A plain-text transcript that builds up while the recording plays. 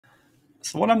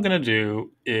So what I'm going to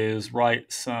do is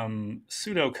write some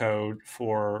pseudocode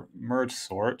for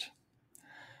Mergesort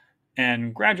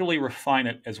and gradually refine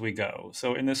it as we go.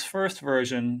 So in this first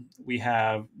version, we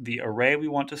have the array we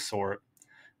want to sort,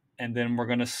 and then we're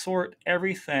going to sort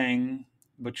everything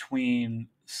between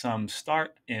some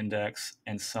start index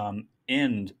and some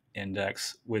end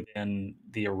index within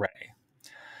the array.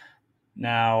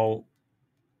 Now,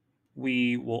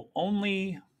 we will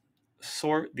only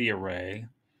sort the array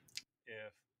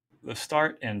if the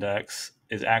start index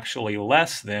is actually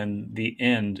less than the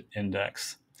end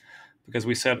index. Because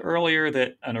we said earlier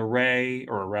that an array,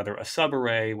 or rather a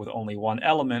subarray with only one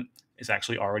element, is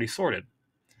actually already sorted.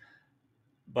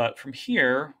 But from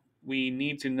here, we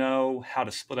need to know how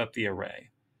to split up the array.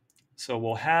 So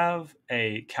we'll have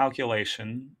a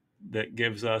calculation that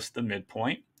gives us the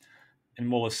midpoint,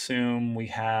 and we'll assume we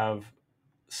have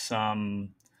some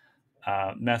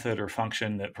method or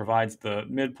function that provides the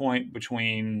midpoint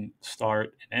between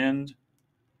start and end.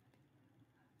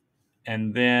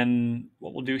 And then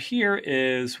what we'll do here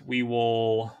is we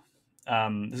will,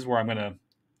 this is where I'm going to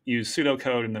use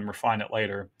pseudocode and then refine it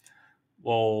later.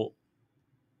 We'll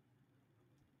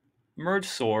merge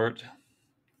sort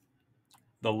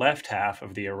the left half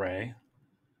of the array,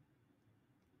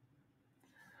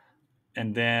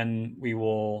 and then we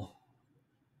will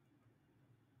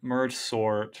merge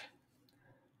sort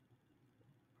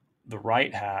the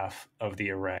right half of the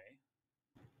array.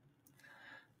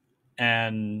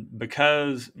 And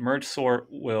because merge sort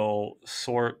will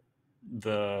sort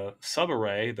the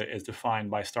subarray that is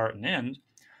defined by start and end,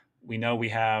 we know we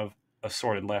have a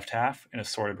sorted left half and a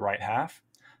sorted right half,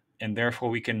 and therefore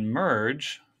we can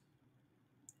merge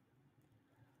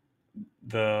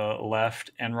the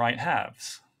left and right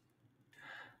halves.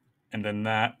 And then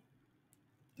that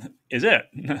is it,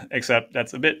 except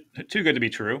that's a bit too good to be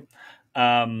true.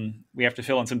 We have to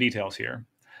fill in some details here.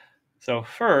 So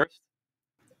first,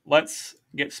 let's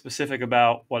get specific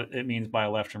about what it means by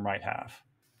a left and right half.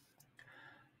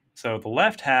 So the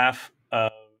left half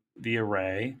of the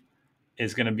array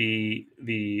is going to be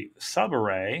the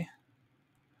subarray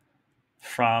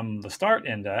from the start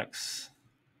index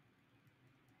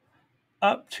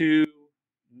up to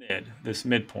this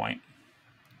midpoint.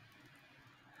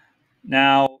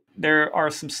 Now, there are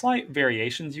some slight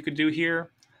variations you could do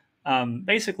here.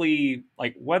 Basically,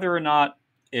 like whether or not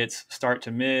it's start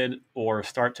to mid or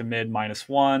start to mid minus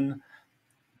one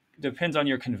depends on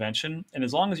your convention. And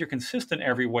as long as you're consistent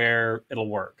everywhere, it'll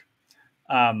work.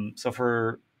 So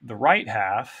for the right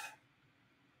half,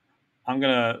 I'm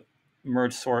going to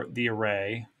merge sort the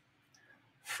array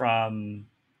from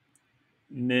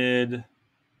mid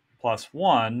plus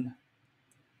one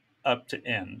up to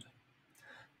end.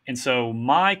 And so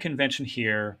my convention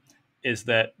here is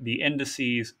that the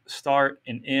indices start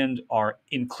and end are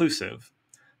inclusive.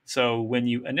 So when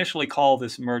you initially call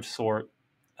this merge sort,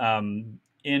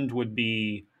 end would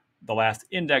be the last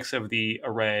index of the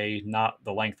array, not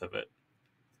the length of it.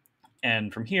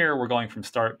 And from here, we're going from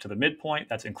start to the midpoint.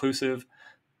 That's inclusive.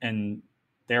 And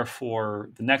therefore,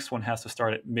 the next one has to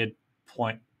start at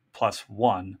midpoint plus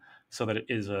one so that it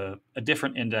is a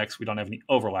different index. We don't have any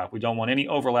overlap. We don't want any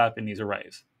overlap in these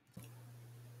arrays.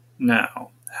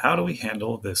 Now, how do we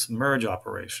handle this merge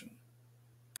operation?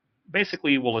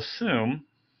 Basically, we'll assume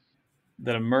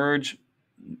that a merge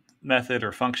method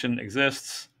or function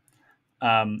exists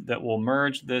that will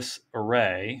merge this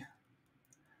array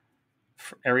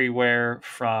everywhere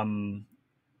from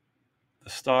the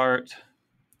start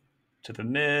to the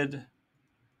mid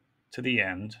to the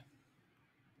end.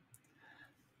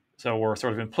 So we're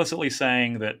sort of implicitly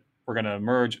saying that we're going to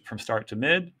merge from start to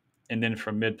mid and then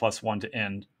from mid plus one to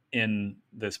end in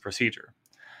this procedure.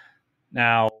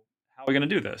 Now, how are we going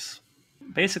to do this?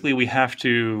 Basically, we have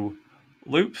to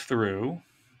loop through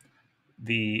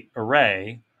the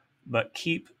array, but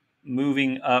keep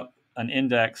moving up an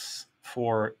index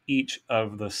for each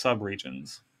of the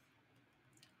subregions.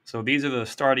 So these are the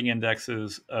starting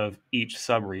indexes of each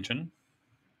subregion.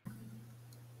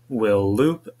 We'll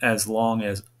loop as long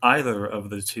as either of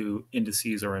the two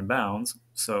indices are in bounds.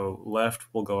 So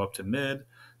left will go up to mid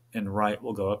and right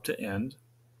will go up to end.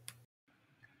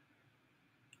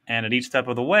 And at each step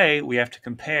of the way, we have to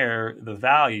compare the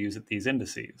values at these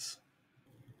indices.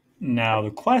 Now,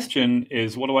 the question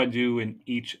is, what do I do in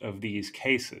each of these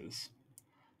cases?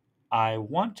 I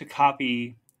want to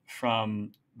copy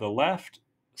from the left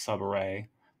subarray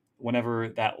whenever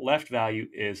that left value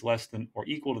is less than or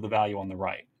equal to the value on the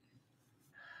right.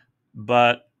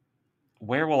 But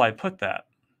where will I put that?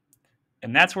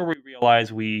 And that's where we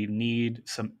realize we need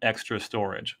some extra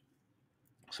storage.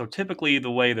 So typically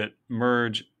the way that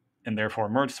merge and therefore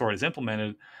merge sort is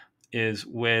implemented is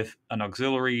with an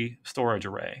auxiliary storage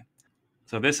array.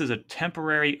 So this is a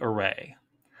temporary array.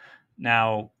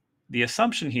 Now, the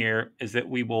assumption here is that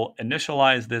we will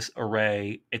initialize this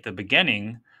array at the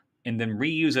beginning and then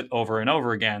reuse it over and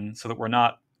over again so that we're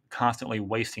not constantly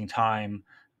wasting time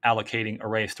allocating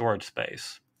array storage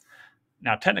space.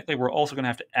 Now, technically, we're also going to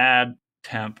have to add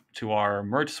temp to our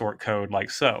Mergesort code like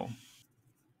so.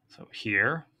 So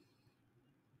here,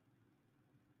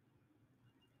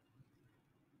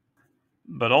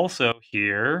 but also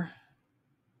here,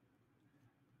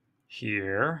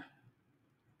 here,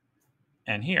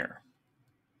 and here.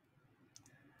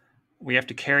 We have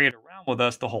to carry it around with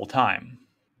us the whole time.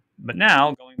 But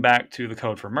now, going back to the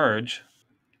code for merge,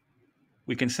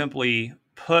 we can simply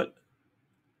put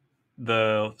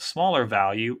the smaller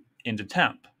value into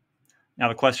temp. Now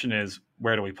the question is,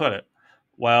 where do we put it?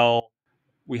 Well,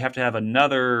 we have to have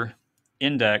another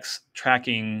index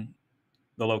tracking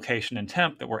the location in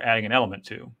temp that we're adding an element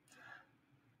to.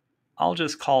 I'll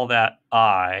just call that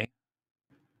I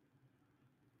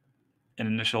and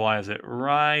initialize it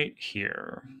right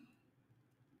here.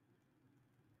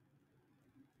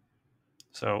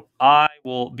 So I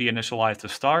will be initialized to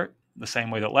start the same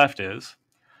way that left is,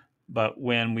 but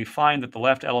when we find that the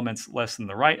left element's less than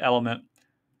the right element,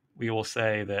 we will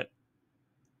say that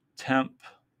temp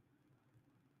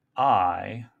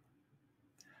I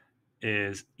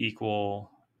is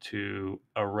equal to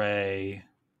array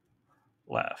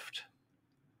left.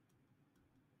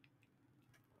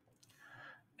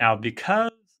 Now,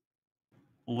 because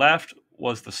left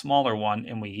was the smaller one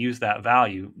and we use that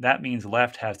value, that means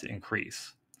left has to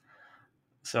increase.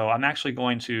 So I'm actually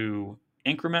going to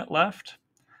increment left,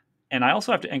 and I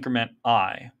also have to increment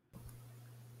I.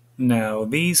 Now,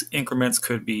 these increments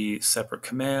could be separate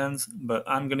commands, but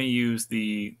I'm going to use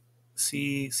the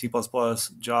C, C++,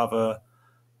 Java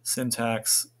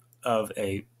syntax of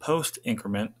a post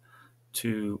increment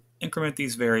to increment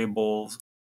these variables.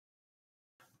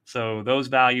 So those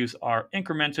values are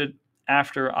incremented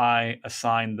after I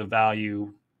assign the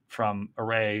value from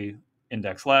array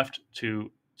index left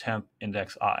to temp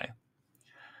index I.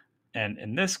 And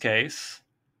in this case,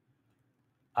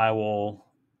 I will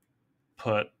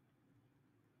put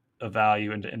a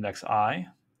value into index I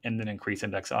and then increase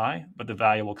index I, but the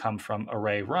value will come from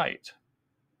array right.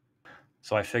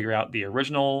 So I figure out the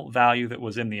original value that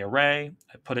was in the array,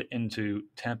 I put it into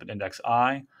temp and index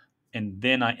I, and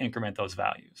then I increment those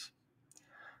values.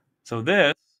 So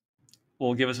this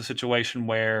will give us a situation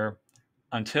where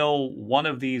until one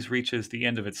of these reaches the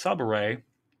end of its subarray,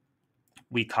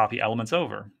 we copy elements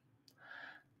over.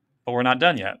 But we're not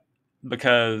done yet,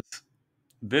 because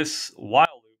this while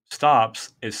loop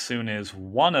stops as soon as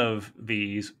one of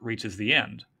these reaches the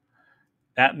end.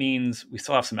 That means we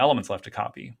still have some elements left to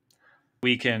copy.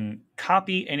 We can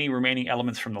copy any remaining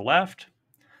elements from the left,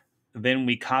 then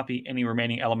we copy any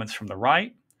remaining elements from the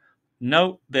right.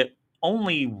 Note that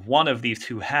only one of these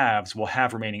two halves will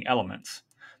have remaining elements.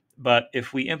 But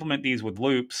if we implement these with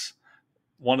loops,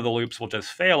 one of the loops will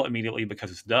just fail immediately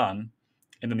because it's done,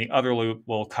 and then the other loop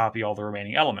will copy all the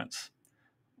remaining elements.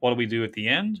 What do we do at the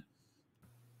end?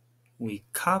 We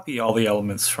copy all the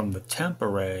elements from the temp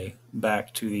array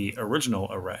back to the original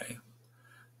array.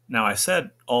 Now I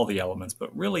said all the elements,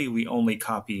 but really we only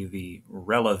copy the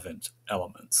relevant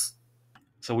elements.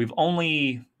 So we've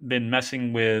only been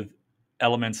messing with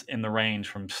elements in the range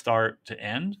from start to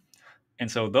end.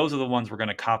 And so those are the ones we're going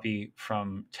to copy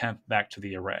from temp back to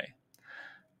the array.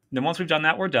 Then once we've done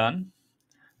that, we're done.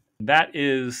 That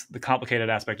is the complicated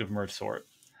aspect of Mergesort.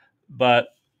 But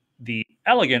the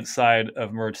elegant side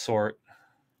of Mergesort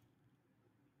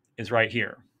is right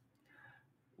here,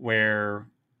 where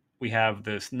we have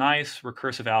this nice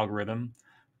recursive algorithm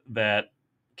that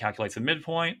calculates a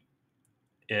midpoint.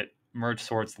 It merge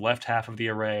sorts the left half of the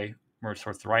array, merge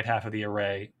sorts the right half of the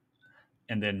array,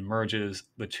 and then merges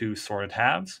the two sorted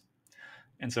halves.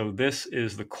 And so this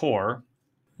is the core.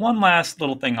 One last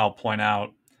little thing I'll point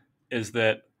out is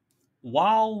that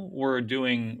while we're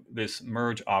doing this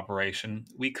merge operation,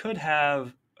 we could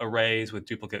have arrays with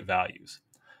duplicate values.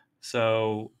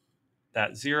 So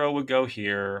that 0 would go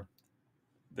here,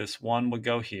 this 1 would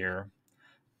go here,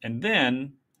 and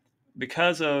then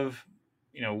because of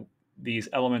these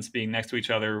elements being next to each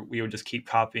other, we would just keep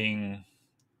copying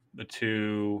the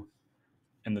 2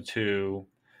 and the 2,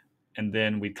 and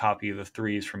then we'd copy the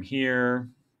 3s from here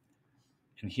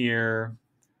and here,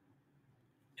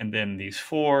 and then these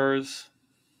 4s,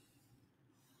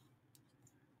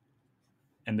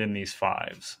 and then these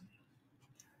 5s.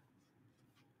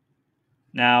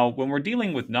 Now, when we're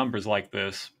dealing with numbers like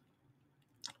this,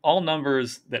 all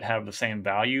numbers that have the same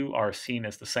value are seen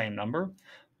as the same number,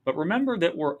 But remember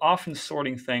that we're often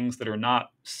sorting things that are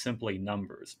not simply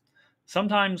numbers.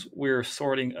 Sometimes we're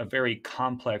sorting a very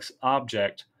complex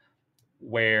object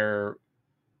where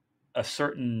a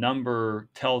certain number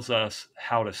tells us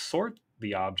how to sort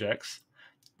the objects,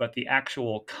 but the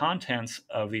actual contents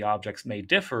of the objects may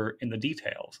differ in the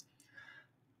details.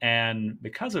 And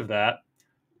because of that,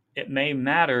 it may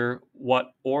matter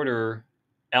what order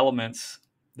elements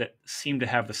that seem to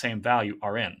have the same value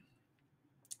are in.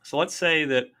 So let's say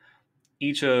that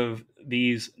each of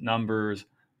these numbers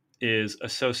is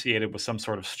associated with some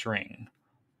sort of string,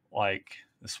 like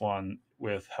this one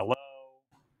with hello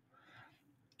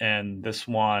and this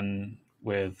one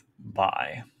with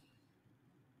bye.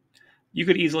 You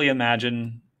could easily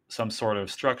imagine some sort of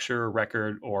structure,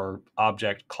 record, or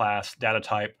object, class, data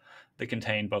type that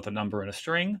contain both a number and a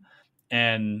string.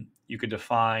 And you could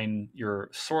define your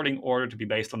sorting order to be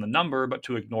based on the number, but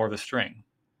to ignore the string.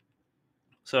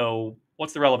 So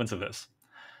what's the relevance of this?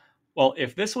 Well,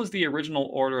 if this was the original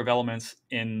order of elements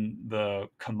in the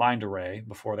combined array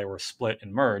before they were split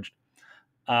and merged,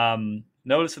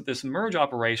 notice that this merge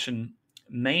operation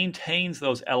maintains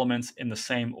those elements in the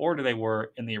same order they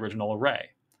were in the original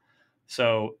array.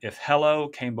 So if hello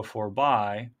came before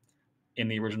bye in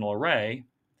the original array,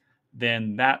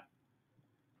 then that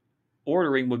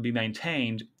ordering would be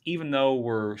maintained even though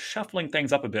we're shuffling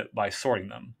things up a bit by sorting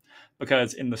them.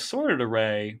 Because in the sorted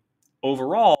array,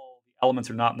 overall, the elements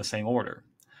are not in the same order.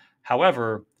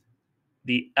 However,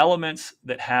 the elements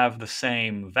that have the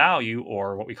same value,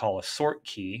 or what we call a sort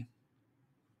key,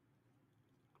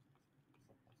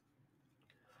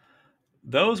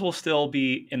 those will still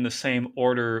be in the same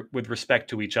order with respect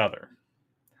to each other.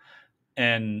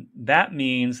 And that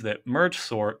means that merge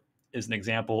sort is an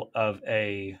example of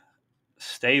a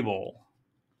stable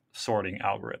sorting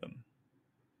algorithm.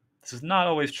 This is not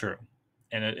always true,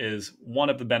 and it is one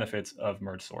of the benefits of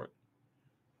merge sort.